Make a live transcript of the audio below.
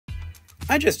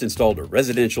I just installed a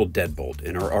residential deadbolt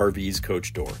in our RV's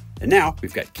coach door, and now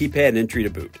we've got keypad entry to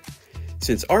boot.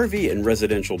 Since RV and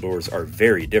residential doors are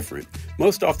very different,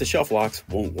 most off-the-shelf locks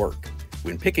won't work.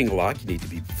 When picking a lock, you need to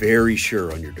be very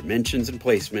sure on your dimensions and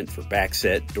placement for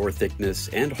backset, door thickness,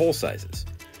 and hole sizes.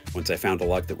 Once I found a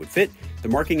lock that would fit, the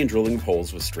marking and drilling of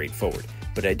holes was straightforward,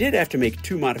 but I did have to make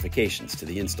 2 modifications to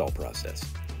the install process.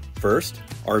 First,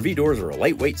 RV doors are a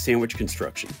lightweight sandwich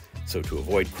construction, so to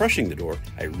avoid crushing the door,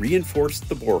 I reinforced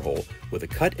the borehole with a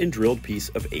cut and drilled piece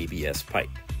of ABS pipe.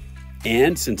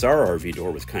 And since our RV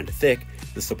door was kind of thick,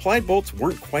 the supplied bolts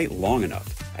weren't quite long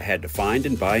enough. I had to find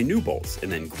and buy new bolts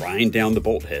and then grind down the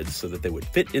bolt heads so that they would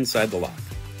fit inside the lock.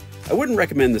 I wouldn't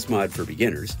recommend this mod for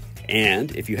beginners,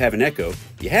 and if you have an Echo,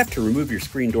 you have to remove your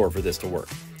screen door for this to work.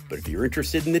 But if you're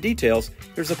interested in the details,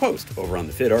 there's a post over on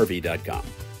thefitrv.com.